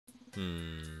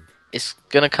It's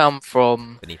gonna come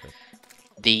from Beneath us.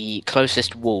 the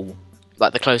closest wall,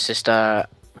 like the closest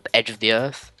edge of the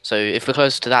earth. So if we're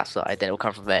close to that side, then it will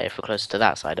come from there. If we're close to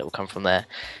that side, it will come from there.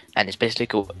 And it's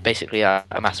basically a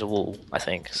massive wall, I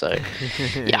think. So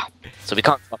yeah. So we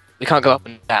can't go up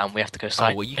and down. We have to go Oh,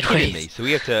 sideways. were you kidding me? So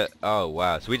we have to. Oh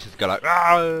wow. So we just go like.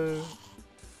 Ah!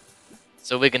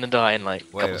 So we're gonna die in like a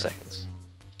couple Wait. of seconds.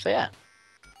 So yeah.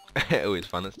 Always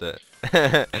fun. Let's do it.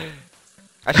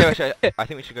 actually, I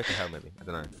think we should go to hell. Maybe. I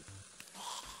don't know.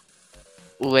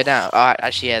 All the way down.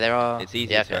 Actually, yeah, there are. It's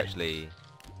easier yeah, to actually.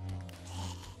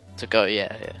 To go, yeah.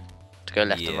 To go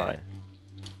left and Yeah. right.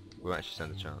 We won't actually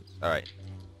stand a chance. All right.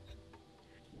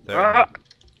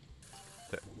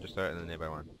 Just throw it in the nearby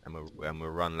one, and we'll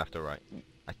run left or right.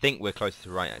 I think we're closer to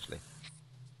right actually.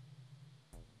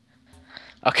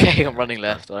 Okay, I'm running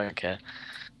left. I don't care.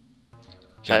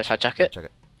 Shall I chuck it? Chuck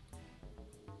it.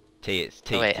 T. It's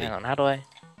T. Oh, wait, T. hang on. How do I?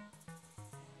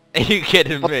 Are you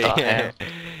kidding What me? the hell?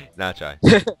 Now try.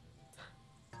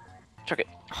 Chuck it.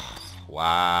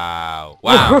 Wow.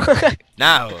 Wow.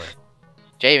 Now.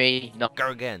 Jamie, no. Go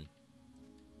again.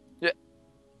 Yeah.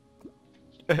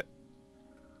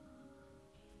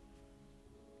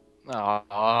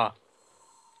 Oh,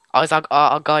 is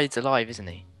our guy's alive, isn't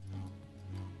he?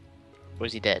 Or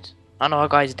is he dead? Oh no, our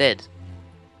guy's dead.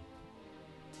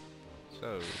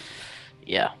 So.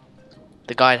 Yeah.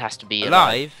 The guy has to be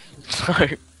Alive? So.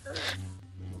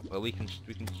 Well, we can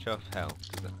shove hell.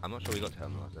 I'm not sure we got to hell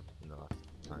in the last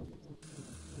time.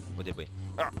 Or did we?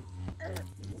 Or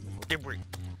did we?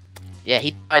 Yeah,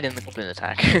 he died in the goblin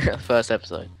attack. First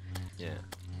episode. Yeah.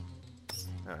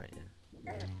 Alright,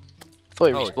 yeah. Thought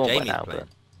he Oh, respawned by Jamie's now, playing.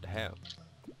 but The hell?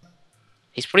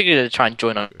 he's pretty good at trying to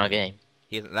join our game.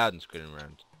 He isn't loud and screwing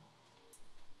around.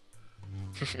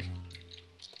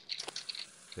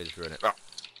 We'll just ruin it. Oh.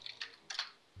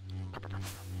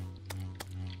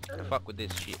 The fuck with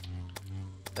this shit.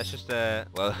 Let's just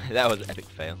well, that was an epic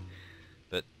fail.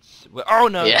 But well, oh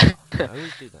no! Yeah. I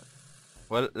always do that.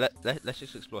 Well, let's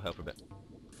just explore hell for a bit.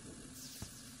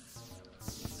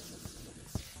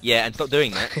 Yeah, and stop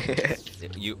doing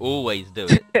that. You always do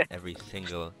it every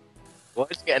single. Why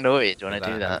does you get annoyed when I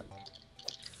do that?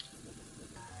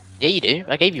 Yeah, you do.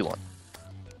 I gave you one.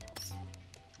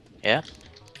 Yeah?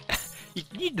 You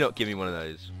did not give me one of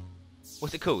those.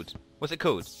 What's it called? What's it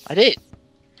called? I did.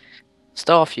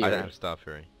 Star Fury. I don't have Star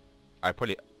Fury. I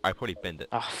probably bend it.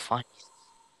 Oh, fine.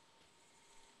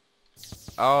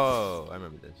 Oh, I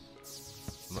remember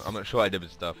this. I'm not sure I did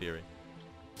with Star Fury.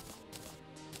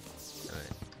 Alright.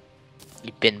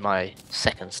 You've been my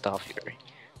second Star Fury.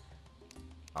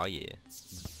 Oh yeah.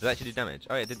 Does it actually do damage?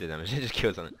 Oh yeah, it did do damage. It just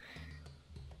kills on it.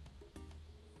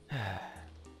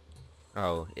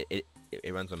 Oh,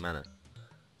 it runs on mana.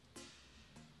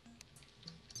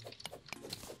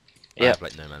 I Yeah. have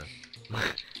like no mana.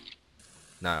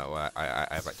 No, I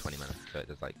have like 20 mana, so it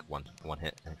does like one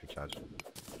hit and every charge.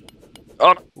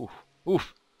 Oh no. Oof.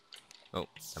 Oof. Oh,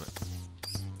 damn it.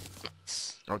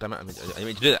 Oh damn it, I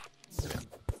mean to do that. There we go.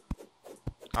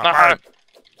 Oh, fire him.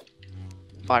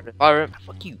 Fire him. Fire him.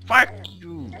 Fuck you. Fuck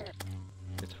you.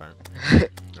 It's fire him.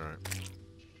 Alright.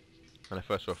 When I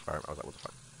first saw fire him, I was like, what the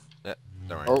fuck? Yeah,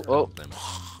 don't worry. Oh.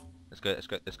 Let's go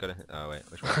to, oh wait,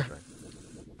 which one?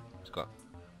 It's got,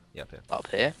 yeah, up here. Up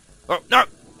here. Oh, no!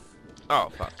 Oh,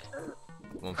 fuck.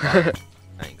 I'm on fire.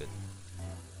 That ain't good.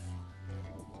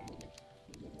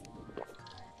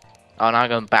 Oh, now I'm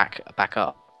going back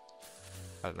up.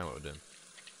 I don't know what we're doing.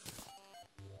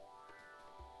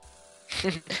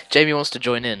 Jamie wants to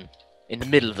join in the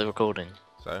middle of the recording.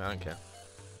 So, I don't care.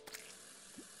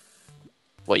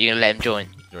 What, you gonna let him join?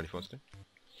 You ready for us to?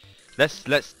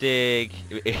 Let's dig.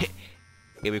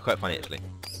 It'll be quite funny actually.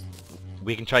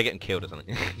 We can try getting killed or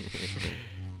something.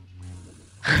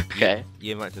 Okay.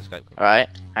 You invite to Skype. Alright,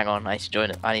 hang on, I need to join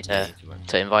it. I need to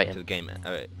invite To the him. game.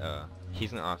 Oh wait,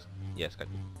 he's gonna ask. Yeah, Skype.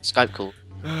 Skype call.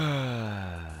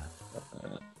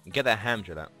 Get that ham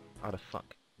drill out. How the fuck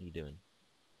are you doing?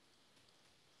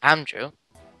 Andrew?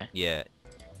 Yeah.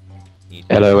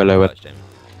 Hello. Jamie.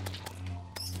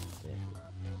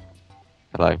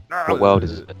 Hello. What world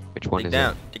is it? Which one is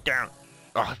it? Dig down.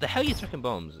 Oh, the hell are you throwing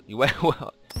bombs? You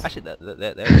well. Actually,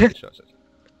 they're good shots.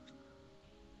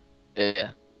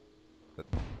 Yeah.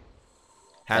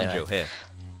 Hand Yeah. drill here.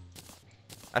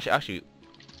 Actually,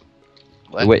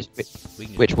 What?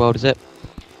 Which world is it?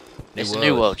 It's a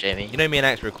new world, Jamie. You know me and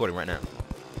Alex are recording right now.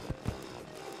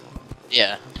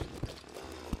 Yeah.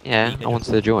 Yeah, I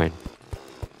wanted to join.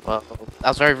 Well, that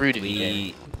was very rude of you,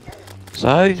 Jamie.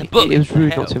 So, It's a book, it was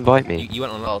rude hell. not to invite me. You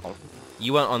went online. Oh,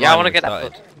 You went online. yeah, I want to when get we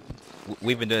that started. book.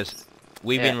 We've been doing this.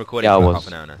 We've Yeah. been recording Yeah, I for was. half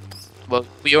an hour now. Well,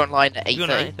 were you online at You on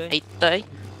at 8:30? 8:30?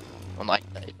 Or 9:30?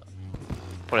 Probably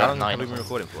How around long have 9 we or been something.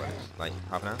 recording for? Alex? Like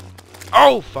half an hour?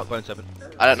 Oh fuck, bone serpent.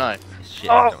 I don't know. It's shit.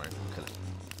 Oh. Don't worry. Kill it.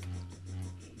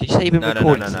 Did you say you've been No, no, no,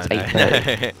 recording no, no, since no.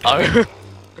 8:30? Oh.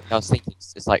 I was thinking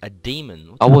it's like A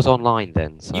demon. I was online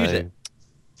then, so Use it.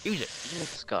 Use it.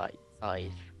 Sky.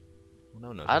 Eyes.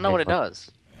 No, no. I don't know what it does.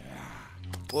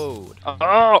 Whoa.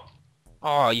 Oh!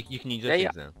 Oh, you can use those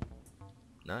Yeah, things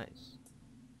now. Nice.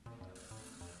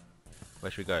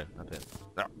 Where should we go? Up here.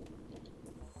 No.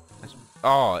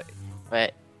 Oh,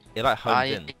 Wait. it like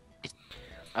homes in.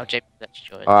 Oh, Jamie, let's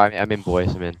join. Oh, I'm in,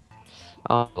 boys. I'm in.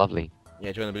 Oh, lovely.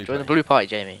 Yeah, join the blue Join the party. blue party,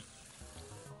 Jamie.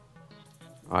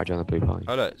 Alright, join the blue party.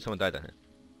 Oh look, someone died down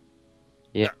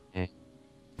here. Yeah.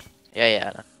 yeah. Yeah,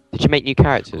 I know. Did you make new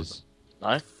characters?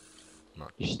 No? No.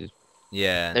 You should.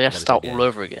 Yeah. They have to never start did, all yeah.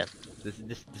 over again. This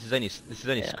is only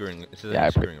Yeah. screwing. This is Yeah, I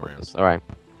only screwing around. Alright.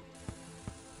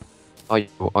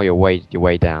 Oh, you're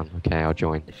way down. Okay, I'll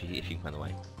join. If you can find the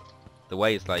way. The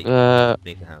way is like Uh.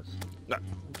 beneath the house.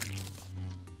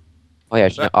 Oh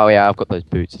yeah. Oh yeah. I've got those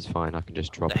boots. It's fine. I can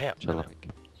just drop. The hell? Which I like.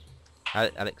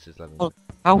 Alex is loving. Oh.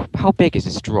 How big is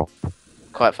this drop?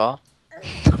 Quite far.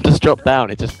 I've just dropped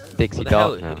down. It just Dixie What the hell?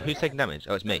 dark now. Who's taking damage?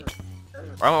 Oh, it's me.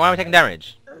 Why am I taking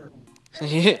damage?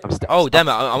 Oh, Oh damn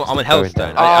it! I'm in going Hellstone.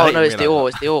 down. I didn't no, it's the realise ore, that.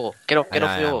 it's the ore. Get off I know,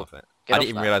 the I am ore. off it. Get I off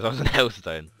didn't that. realise I was in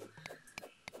Hellstone.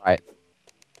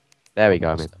 There we go.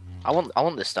 I'm in. I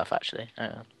want this stuff actually.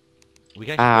 Hang on. We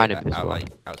can I actually know put this that out, one. like,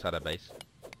 outside our base.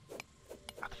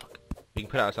 What the fuck? We can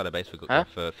put it outside our base for, Huh?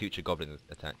 for future goblin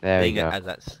attack. There we seeing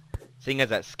go. Seeing as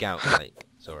that scout like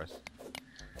saw us.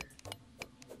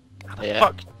 How the Yeah.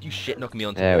 fuck you shit knock me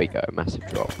onto There the we go. Massive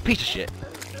drop. piece of shit.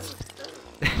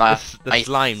 Nice. the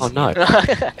slime. Oh no.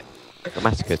 Got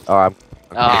massacred. Oh, I'm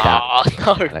coming down. Oh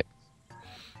no! Alex.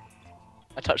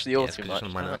 I touched the Yeah, ore it's too 'cause much. it's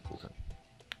on mine now.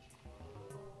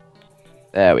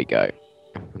 There we go.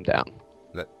 I'm down.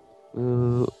 Look.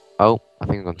 Ooh. Oh, I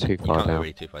think I've gone too You far can't go down.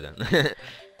 really too far down.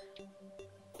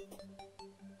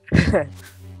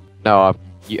 No,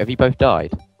 have you both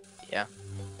died? Yeah.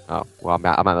 Oh, well, I'm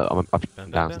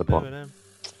down to the bottom.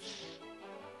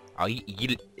 Oh,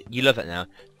 you love that now.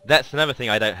 That's another thing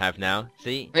I don't have now.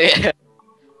 See? Yeah.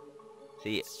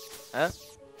 See? Huh?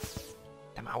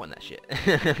 Damn, I want that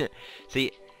shit.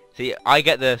 See, I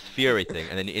get the fury thing,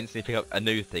 and then you instantly pick up a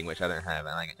new thing which I don't have,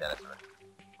 and I get jealous of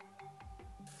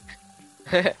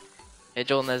it. Hey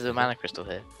Jordan, there's a mana crystal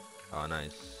here. Oh,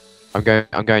 nice. I'm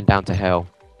going down to hell.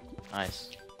 Nice.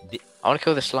 Di- I want to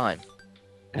kill the slime.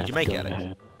 Did you make it,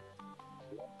 Alex?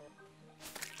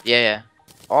 Yeah.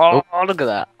 Oh, look at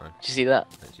that. Right. Did you see that?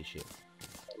 Don't see shit.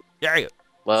 Yeah, you go.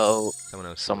 Well, Someone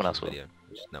else Someone watched else the will. video,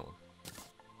 which is no one.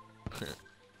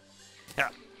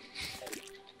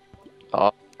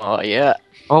 oh yeah.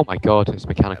 Oh my god, it's a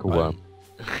mechanical A bone. worm.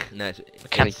 No, it's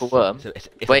Mechanical worm? It's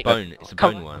Wait, a bone. It's a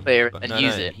come bone worm. here But and no,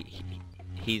 use no, it.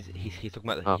 He's talking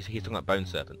about Oh. he's talking about bone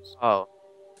serpents. Oh.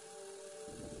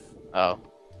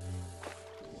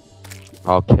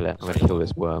 I'll kill it. I'm gonna kill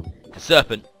this worm. It's a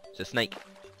serpent. It's a snake.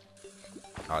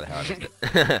 Oh, the hell I missed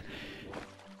it.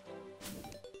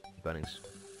 Burnings.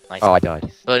 Nice. Oh, I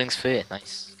died. Burning sphere.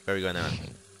 Nice. Where are we going now?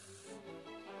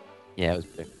 Yeah, it was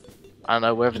blue. I don't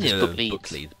know wherever You this know book the leads.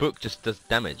 book leads. Book just does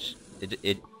damage.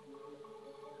 It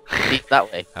Lead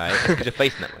that way. Alright, because you're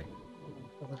facing that way.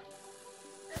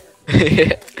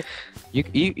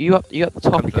 You up the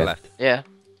top Come to the again. left. Yeah.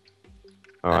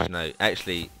 All right. Actually, no,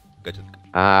 actually, go to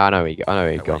the I know where you go. I know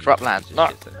where you've that gone. way. For upland. It's No.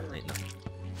 just shit, so ain't nothing.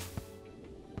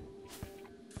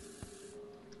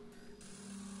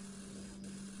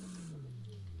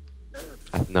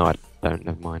 No, I don't.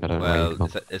 Never mind. I don't know where Well, you've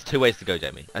gone. there's two ways to go,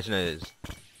 Jamie. As you know, there's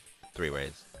three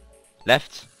ways.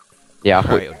 Left, Yeah, I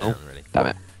right, or thought. down, Oh, really. damn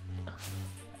it.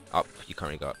 Up, you can't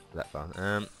really go up that far.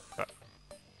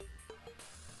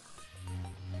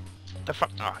 The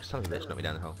fuck? Ah, son of a bitch, knocked me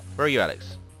down the hole. Where are you,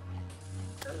 Alex?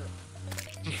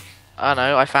 I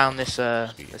know. I found this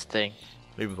this thing.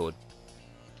 Moving forward.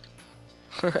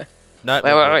 wait. No,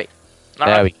 No.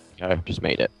 There we go. Just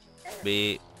made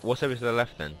it. What's over to the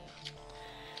left then?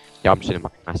 Yeah, I'm just in my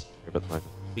massive at the moment.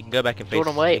 We can go back and face.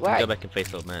 Jordan, wait, we can go wait. back and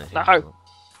face old man. if you No. want.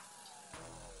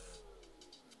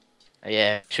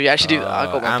 Yeah. Should we actually do that? I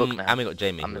got my book now. We got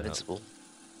Jamie. I'm who will help. invincible.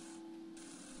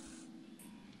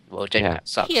 Well, Jamie Yeah.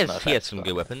 sucks. He has no he has offense, some but-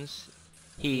 good weapons.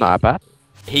 He Not bad.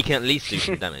 he can at least do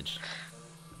some damage.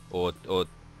 Or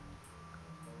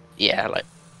Yeah, like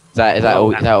Is that Well,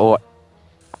 all? Is that all?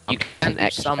 you can do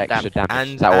extra some extra damage. damage. And-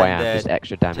 Is that why and, I'm just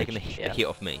extra damage? taking a Yeah. hit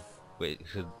off me,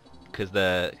 because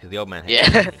the old man. Yeah.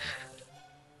 hates me.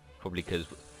 Probably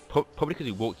because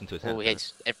he walked into his Oh, hand. he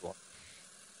hates everyone.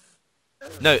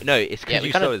 No, it's Yeah, because we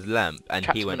you kinda saw his lamp and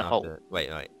trapped he him went in a hole. after. Wait.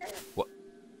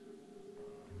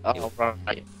 Oh,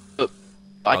 right. But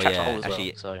I Oh, trapped a yeah, hole as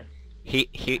actually, well, so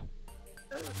He.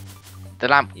 the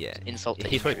lamp Yeah. insulted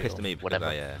He's probably injury pissed or at me because whatever.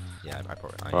 I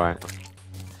probably.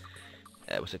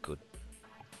 Right. What's it called?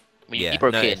 You Yeah.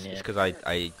 broke No, in, it's yeah. because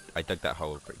I dug that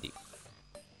hole pretty deep.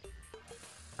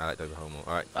 I like dug the hole more.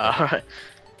 All right. Alright.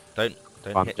 Don't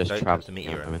I'm hit. just Don't touch the traveling. at the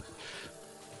meteor. moment.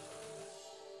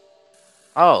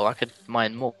 Oh, I could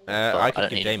mine more. but I could don't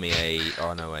give need Jamie a.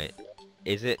 Oh no, wait.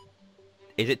 Is it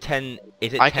 10?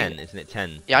 Is it I 10? can- Isn't it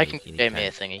 10? Yeah, I You can need- you give need Jamie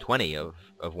 10. a thingy. 20 of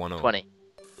one ore. 20.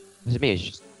 Is it me? It's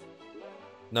just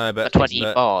No, but 20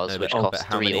 but, bars, no, which but costs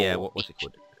how 3 many? ore What's it each.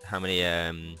 called? How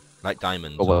many like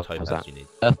diamonds Oh, or well, topaz how's that? do you need?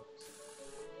 Uh,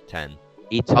 10.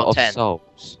 Eater Oh, of 10.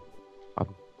 Souls.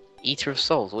 Eater of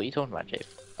Souls, what are you talking about, Jake?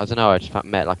 I don't know. I just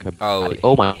met like a. Oh,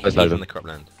 oh my! he's There's loads in of the them.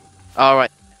 cropland.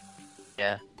 Alright.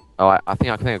 Yeah. Oh, I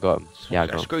think I got him. Yeah, I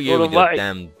got him. Screw you Hold with on, your wait.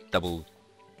 damn double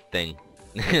thing.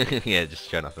 Yeah, just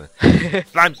showing off.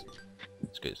 Slimes.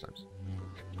 Screw slimes.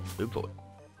 Move forward.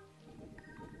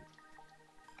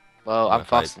 Well, Not I'm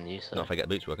if I- faster than you, so. Not if I get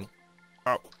the boots working.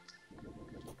 Oh.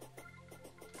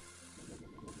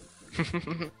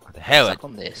 What the hell? Suck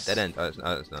on this. Dead end. Oh, it's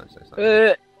not. It's not.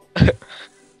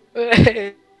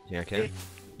 Yeah, I care.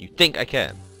 You think I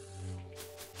care?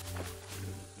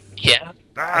 Yeah.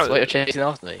 That's why you're chasing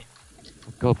after me.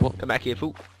 God, what? Come back here,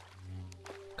 fool.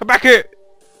 Come back here.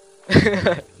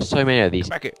 So many of Come these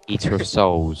back here. Eater of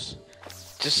Souls.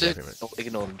 Just Yeah, pretty much.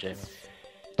 ignore them, Jamie.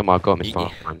 Oh my God, Miss You-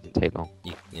 Farm. It didn't take long.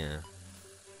 Yeah.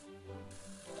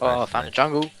 Oh, I Nice, found a nice.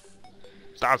 jungle.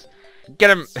 Stars. Get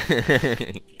him.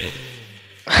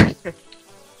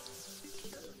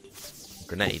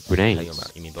 Grenades. Grenades. How you on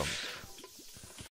about? You mean bombs?